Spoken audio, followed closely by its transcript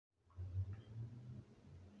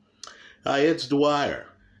Hi, it's Dwyer.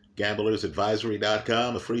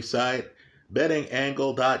 GamblersAdvisory.com, a free site.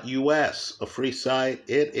 BettingAngle.us, a free site.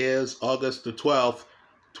 It is August the 12th,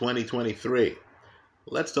 2023.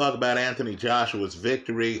 Let's talk about Anthony Joshua's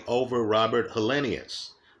victory over Robert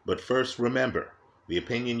Helenius. But first, remember, the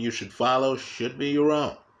opinion you should follow should be your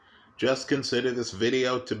own. Just consider this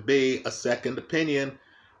video to be a second opinion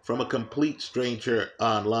from a complete stranger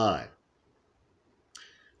online.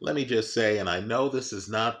 Let me just say, and I know this is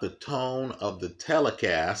not the tone of the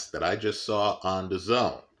telecast that I just saw on the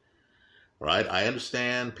Zone, right? I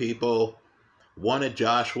understand people wanted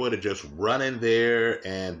Joshua to just run in there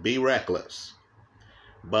and be reckless.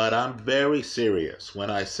 But I'm very serious when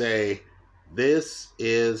I say this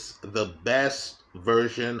is the best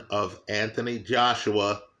version of Anthony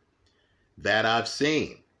Joshua that I've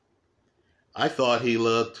seen. I thought he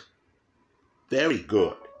looked very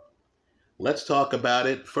good. Let's talk about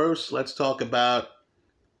it. First, let's talk about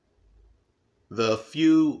the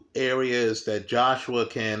few areas that Joshua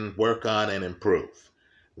can work on and improve,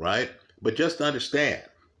 right? But just understand,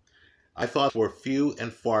 I thought were few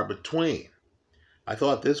and far between. I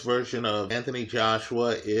thought this version of Anthony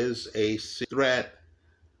Joshua is a threat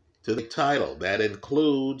to the title. That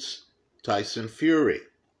includes Tyson Fury.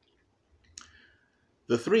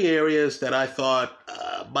 The three areas that I thought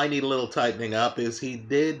might need a little tightening up is he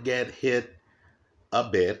did get hit a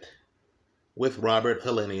bit with Robert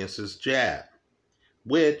Helenius' jab,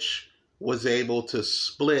 which was able to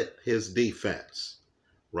split his defense,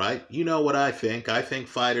 right? You know what I think. I think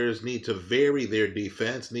fighters need to vary their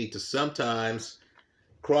defense, need to sometimes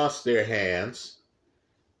cross their hands,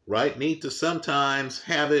 right? Need to sometimes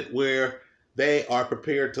have it where they are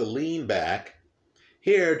prepared to lean back.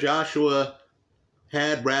 Here, Joshua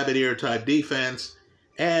had rabbit ear type defense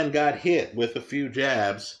and got hit with a few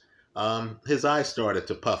jabs. His eyes started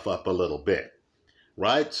to puff up a little bit,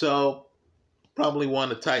 right? So probably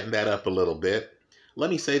want to tighten that up a little bit. Let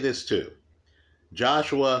me say this too.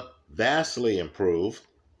 Joshua vastly improved,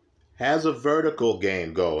 has a vertical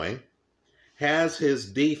game going, has his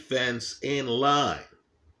defense in line,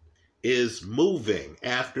 is moving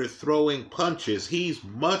after throwing punches. He's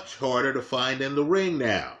much harder to find in the ring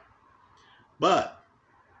now. But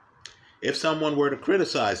if someone were to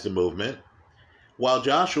criticize the movement, while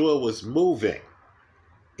Joshua was moving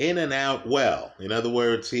in and out well, in other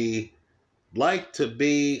words, he liked to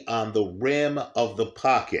be on the rim of the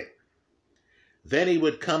pocket. Then he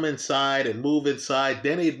would come inside and move inside,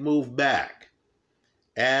 then he'd move back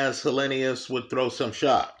as Helenius would throw some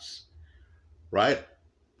shots, right?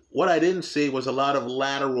 What I didn't see was a lot of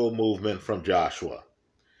lateral movement from Joshua.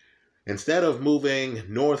 Instead of moving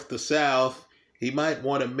north to south, he might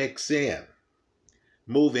want to mix in,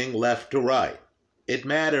 moving left to right. It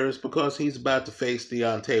matters because he's about to face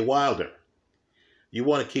Deontay Wilder. You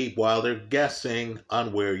want to keep Wilder guessing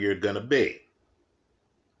on where you're going to be,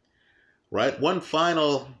 right? One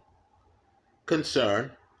final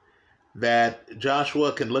concern that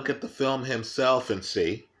Joshua can look at the film himself and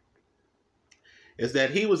see is that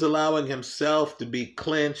he was allowing himself to be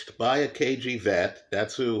clinched by a KG vet,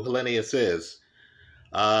 that's who Helenius is,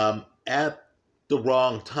 at the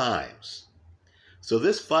wrong times. So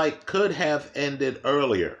this fight could have ended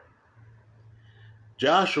earlier.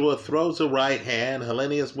 Joshua throws a right hand,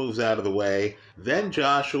 Helenius moves out of the way, then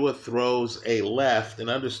Joshua throws a left, and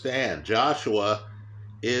understand, Joshua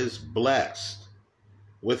is blessed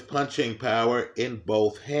with punching power in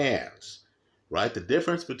both hands, right? The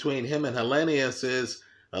difference between him and Helenius is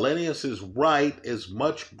Helenius' right is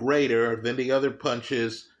much greater than the other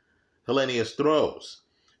punches Helenius throws.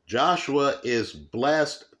 Joshua is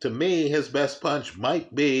blessed. To me, his best punch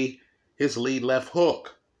might be his lead left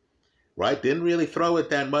hook, right? Didn't really throw it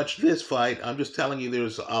that much this fight. I'm just telling you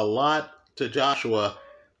there's a lot to Joshua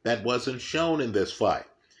that wasn't shown in this fight.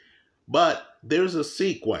 But there's a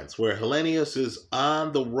sequence where Helenius is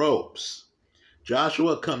on the ropes.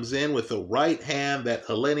 Joshua comes in with a right hand that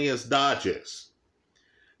Helenius dodges.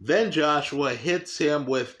 Then Joshua hits him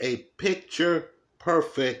with a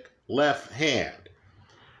picture-perfect left hand.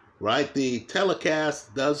 Right? The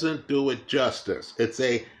telecast doesn't do it justice. It's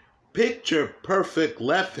a picture-perfect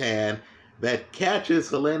left hand that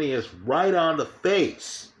catches Helenius right on the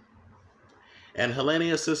face. And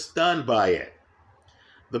Helenius is stunned by it.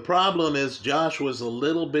 The problem is Joshua's a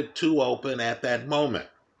little bit too open at that moment.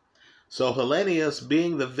 So Helenius,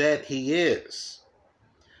 being the vet he is,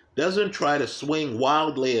 doesn't try to swing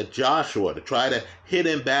wildly at Joshua to try to hit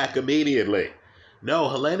him back immediately. No,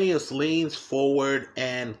 Helenius leans forward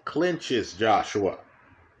and clinches Joshua.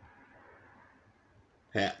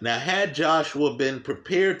 Now, had Joshua been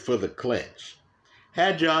prepared for the clinch,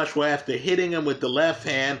 had Joshua, after hitting him with the left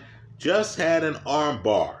hand, just had an arm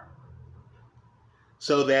bar,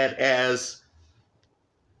 so that as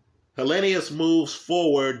Helenius moves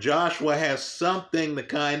forward, Joshua has something to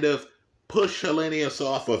kind of push Helenius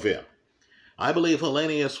off of him. I believe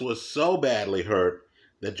Helenius was so badly hurt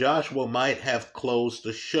that Joshua might have closed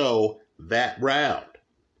the show that round.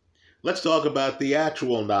 Let's talk about the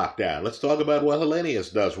actual knockdown. Let's talk about what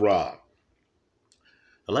Helenius does wrong.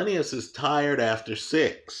 Helenius is tired after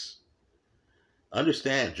 6.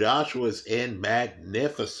 Understand, Joshua's in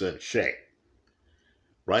magnificent shape.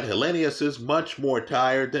 Right? Helenius is much more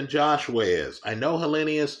tired than Joshua is. I know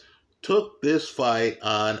Helenius took this fight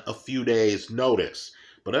on a few days' notice,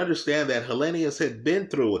 but understand that Helenius had been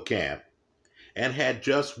through a camp and had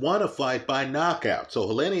just won a fight by knockout. So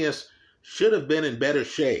Helenius should have been in better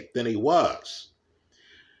shape than he was.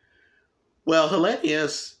 Well,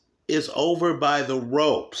 Helenius is over by the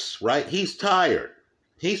ropes, right? He's tired.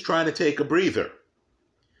 He's trying to take a breather.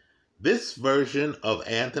 This version of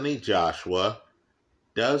Anthony Joshua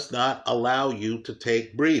does not allow you to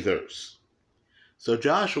take breathers. So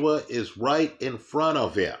Joshua is right in front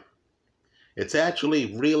of him. It's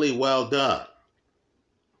actually really well done.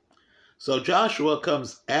 So Joshua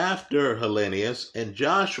comes after Helenius, and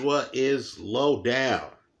Joshua is low down.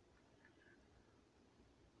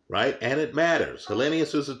 Right? And it matters.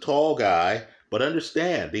 Helenius is a tall guy, but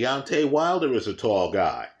understand, Deontay Wilder is a tall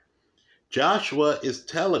guy. Joshua is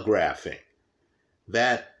telegraphing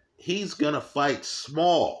that he's going to fight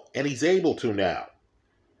small, and he's able to now.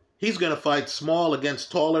 He's going to fight small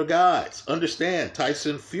against taller guys. Understand,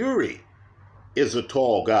 Tyson Fury is a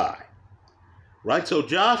tall guy. Right? So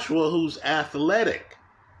Joshua, who's athletic,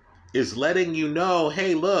 is letting you know,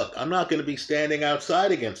 hey, look, I'm not going to be standing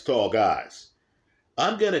outside against tall guys.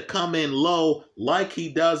 I'm going to come in low like he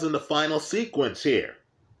does in the final sequence here.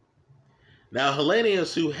 Now,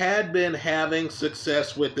 Helenius, who had been having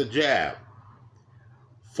success with the jab,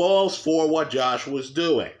 falls for what Joshua's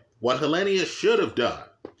doing. What Helenius should have done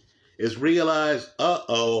is realize,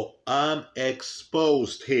 uh-oh, I'm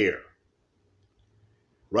exposed here.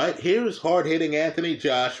 Right? Here's hard-hitting Anthony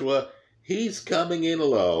Joshua. He's coming in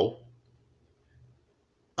low.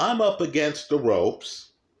 I'm up against the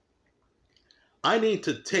ropes. I need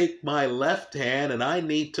to take my left hand and I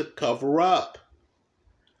need to cover up.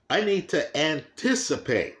 I need to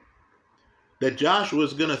anticipate that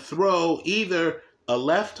Joshua's going to throw either a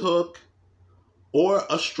left hook or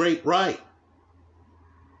a straight right.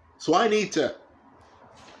 So I need to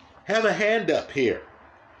have a hand up here.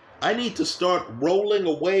 I need to start rolling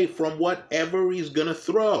away from whatever he's going to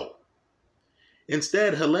throw.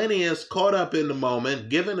 Instead, Helenius, caught up in the moment,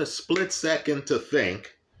 given a split second to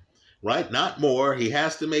think, right? Not more. He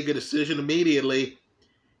has to make a decision immediately.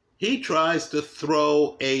 He tries to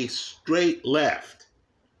throw a straight left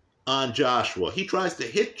on Joshua. He tries to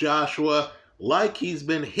hit Joshua like he's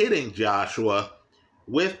been hitting Joshua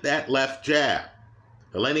with that left jab.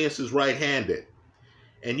 Helenius is right-handed.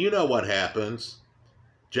 And you know what happens.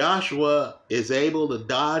 Joshua is able to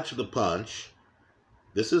dodge the punch.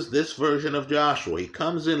 This is this version of Joshua. He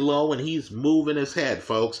comes in low and he's moving his head,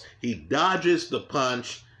 folks. He dodges the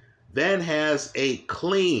punch, then has a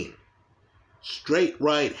clean, straight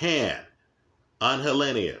right hand on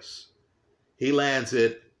Helenius. He lands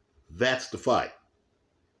it. That's the fight.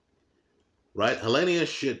 Right? Helenius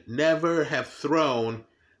should never have thrown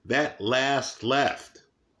that last left.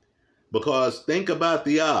 Because think about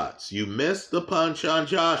the odds. You missed the punch on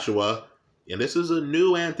Joshua, and this is a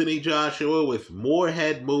new Anthony Joshua with more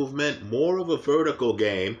head movement, more of a vertical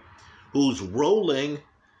game, who's rolling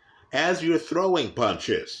as you're throwing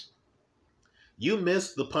punches. You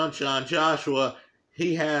missed the punch on Joshua,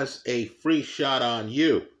 he has a free shot on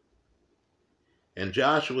you. And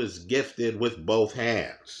Joshua's gifted with both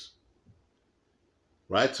hands.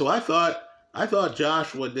 Right? So I thought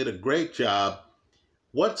Joshua did a great job.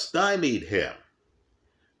 What stymied him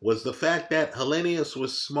was the fact that Helenius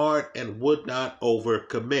was smart and would not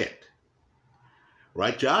overcommit.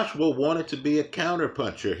 Right? Joshua wanted to be a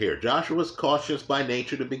counterpuncher here. Joshua was cautious by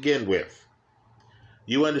nature to begin with.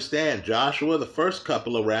 You understand, Joshua, the first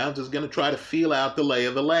couple of rounds, is going to try to feel out the lay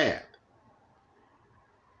of the land.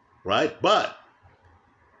 Right? But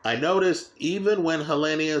I noticed even when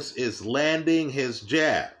Helenius is landing his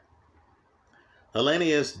jab,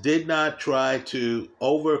 Helenius did not try to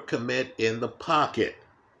overcommit in the pocket.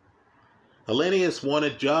 Helenius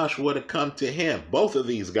wanted Joshua to come to him. Both of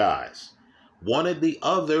these guys wanted the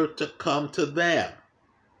other to come to them.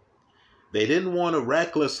 They didn't want to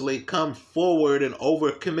recklessly come forward and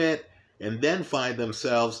overcommit and then find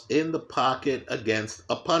themselves in the pocket against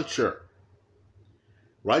a puncher.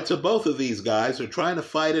 Right? So both of these guys are trying to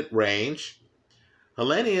fight at range.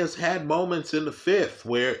 Helenius had moments in the fifth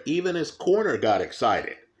where even his corner got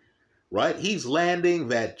excited, right? He's landing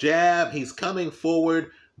that jab, he's coming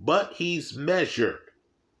forward, but he's measured.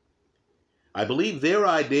 I believe their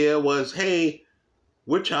idea was, hey,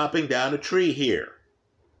 we're chopping down a tree here,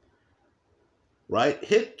 right?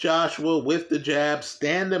 Hit Joshua with the jab,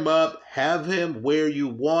 stand him up, have him where you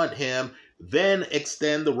want him, then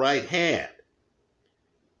extend the right hand.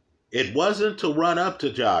 It wasn't to run up to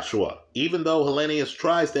Joshua, even though Helenius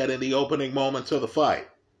tries that in the opening moments of the fight.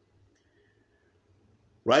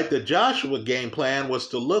 Right? The Joshua game plan was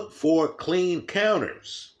to look for clean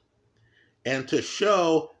counters and to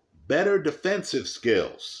show better defensive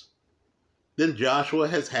skills than Joshua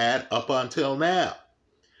has had up until now.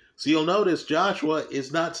 So you'll notice Joshua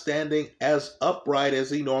is not standing as upright as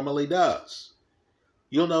he normally does.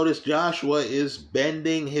 You'll notice Joshua is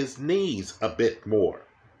bending his knees a bit more.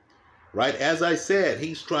 Right? As I said,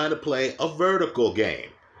 he's trying to play a vertical game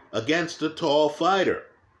against a tall fighter.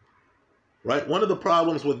 Right? One of the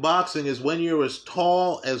problems with boxing is when you're as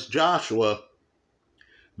tall as Joshua,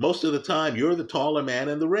 most of the time you're the taller man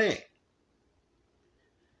in the ring.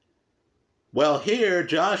 Well, here,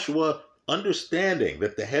 Joshua, understanding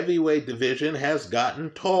that the heavyweight division has gotten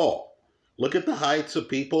tall. Look at the heights of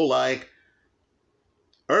people like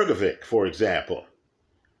Ergovic, for example.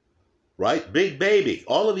 Right? Big Baby.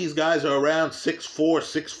 All of these guys are around 6'4",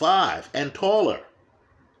 6'5", and taller.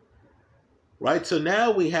 Right? So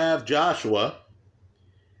now we have Joshua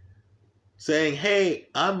saying, hey,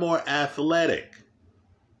 I'm more athletic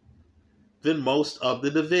than most of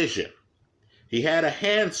the division. He had a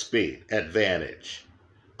hand speed advantage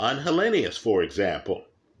on Helenius, for example.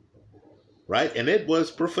 Right? And it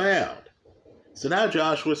was profound. So now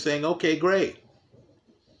Joshua's saying, okay, great.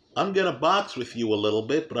 I'm going to box with you a little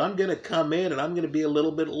bit, but I'm going to come in and I'm going to be a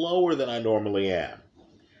little bit lower than I normally am.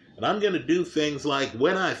 And I'm going to do things like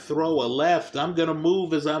when I throw a left, I'm going to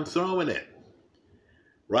move as I'm throwing it.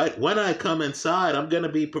 Right? When I come inside, I'm going to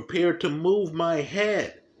be prepared to move my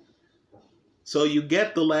head. So you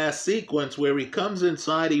get the last sequence where he comes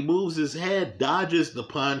inside, he moves his head, dodges the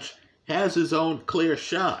punch, has his own clear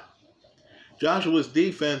shot. Joshua's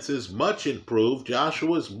defense is much improved.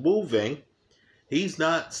 Joshua's moving. He's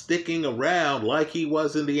not sticking around like he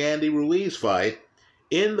was in the Andy Ruiz fight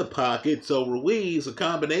in the pocket, so Ruiz, a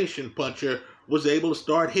combination puncher, was able to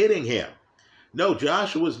start hitting him. No,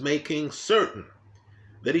 Joshua's making certain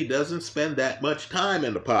that he doesn't spend that much time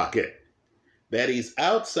in the pocket. That he's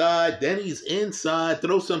outside, then he's inside,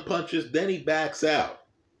 throws some punches, then he backs out.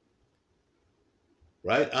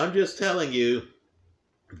 Right? I'm just telling you,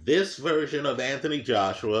 this version of Anthony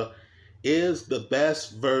Joshua is the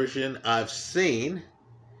best version I've seen.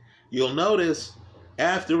 You'll notice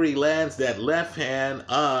after he lands that left hand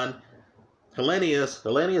on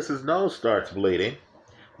Helenius' nose starts bleeding.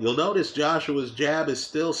 You'll notice Joshua's jab is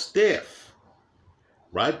still stiff,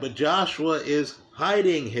 right? But Joshua is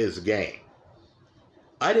hiding his game.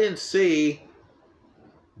 I didn't see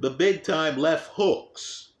the big-time left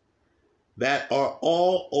hooks that are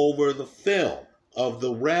all over the film of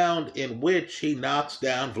the round in which he knocks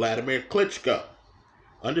down Vladimir Klitschko.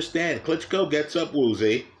 Understand, Klitschko gets up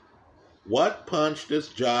woozy. What punch does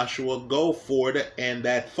Joshua go for to end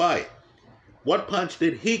that fight? What punch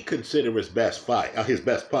did he consider his best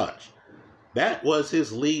punch? That was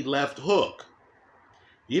his lead left hook.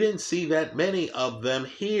 You didn't see that many of them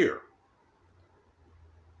here.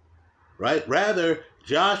 Right? Rather,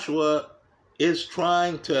 Joshua is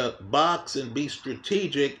trying to box and be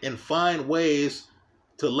strategic and find ways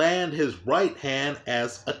to land his right hand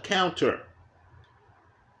as a counter.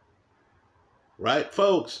 Right,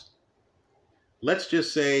 folks? Let's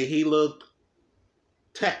just say he looked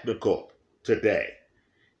technical today.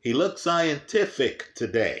 He looked scientific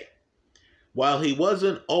today. While he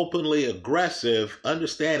wasn't openly aggressive,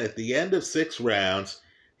 understand at the end of 6 rounds,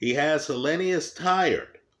 he has Helenius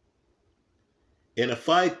tired. In a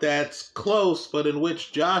fight that's close, but in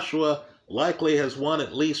which Joshua likely has won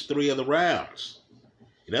at least 3 of the rounds.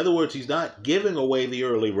 In other words, he's not giving away the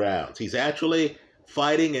early rounds. He's actually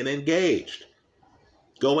fighting and engaged.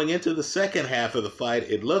 Going into the second half of the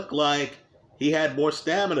fight, it looked like he had more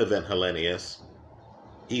stamina than Helenius.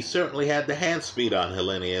 He certainly had the hand speed on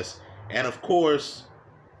Helenius. And of course,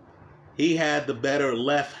 he had the better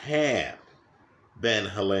left hand than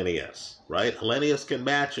Helenius, right? Helenius can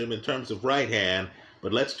match him in terms of right hand,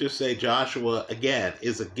 but let's just say Joshua, again,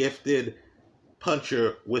 is a gifted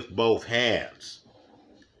puncher with both hands.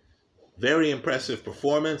 Very impressive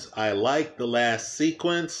performance. I like the last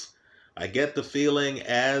sequence. I get the feeling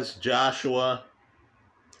as Joshua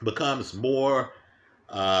becomes more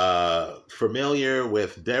familiar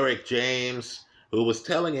with Derek James, who was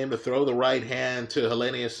telling him to throw the right hand to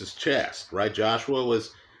Helenius' chest, right? Joshua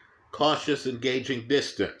was cautious, engaging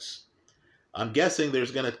distance. I'm guessing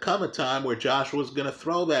there's going to come a time where Joshua's going to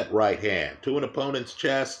throw that right hand to an opponent's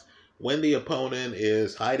chest when the opponent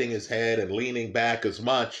is hiding his head and leaning back as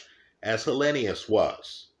much as Helenius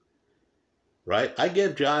was. Right? I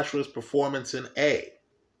give Joshua's performance an A.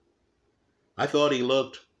 I thought he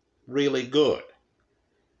looked really good.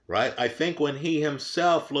 Right? I think when he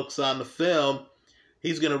himself looks on the film,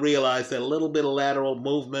 he's going to realize that a little bit of lateral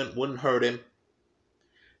movement wouldn't hurt him.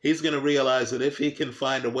 He's going to realize that if he can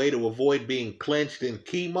find a way to avoid being clinched in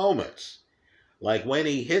key moments, like when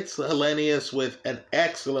he hits Helenius with an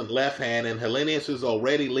excellent left hand and Helenius is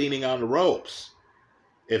already leaning on the ropes,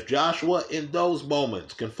 if Joshua in those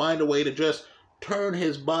moments can find a way to just turn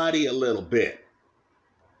his body a little bit,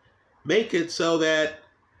 make it so that,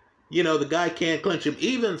 the guy can't clinch him,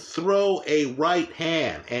 even throw a right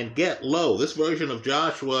hand and get low. This version of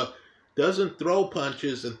Joshua doesn't throw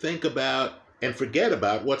punches and think about and forget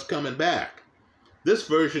about what's coming back. This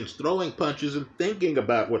version's throwing punches and thinking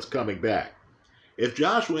about what's coming back. If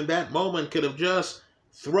Joshua in that moment could have just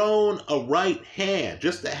thrown a right hand,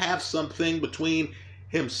 just to have something between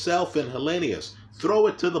himself and Helenius, throw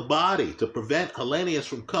it to the body to prevent Helenius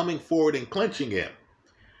from coming forward and clinching him,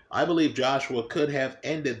 I believe Joshua could have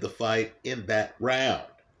ended the fight in that round.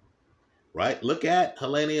 Right? Look at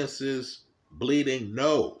Helenius's bleeding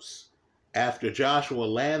nose after Joshua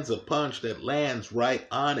lands a punch that lands right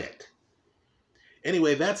on it.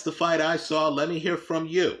 Anyway, that's the fight I saw. Let me hear from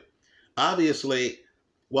you. Obviously,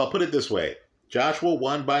 well, put it this way. Joshua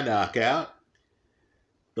won by knockout.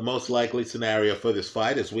 The most likely scenario for this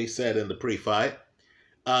fight, as we said in the pre-fight.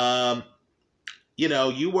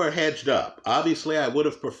 You were hedged up. Obviously, I would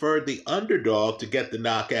have preferred the underdog to get the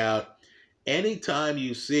knockout. Anytime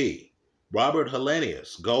you see Robert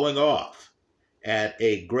Helenius going off at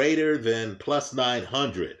a greater than plus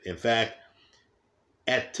 900. In fact,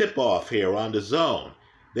 at tip-off here on the zone,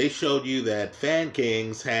 they showed you that Fan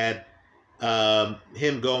Kings had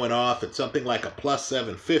him going off at something like a plus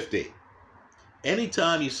 750.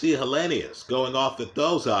 Anytime you see Helenius going off at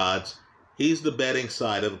those odds, he's the betting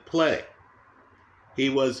side of the play. He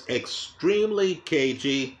was extremely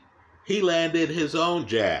cagey. He landed his own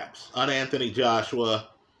jabs on Anthony Joshua.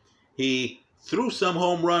 He threw some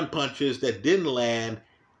home run punches that didn't land,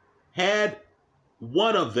 had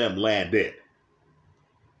one of them landed.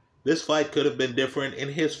 This fight could have been different in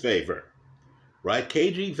his favor. Right?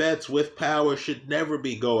 Cagey vets with power should never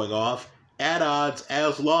be going off at odds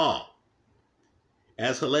as long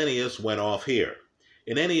as Helenius went off here.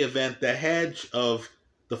 In any event, the hedge of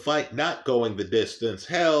the fight not going the distance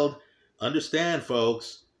held. Understand,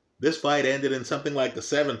 folks, this fight ended in something like the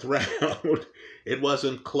 7th round. It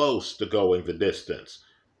wasn't close to going the distance.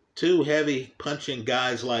 Two heavy punching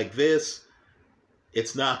guys like this,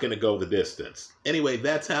 it's not going to go the distance. Anyway,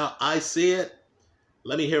 that's how I see it.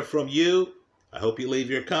 Let me hear from you. I hope you leave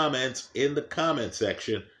your comments in the comment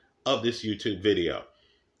section of this YouTube video.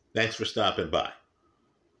 Thanks for stopping by.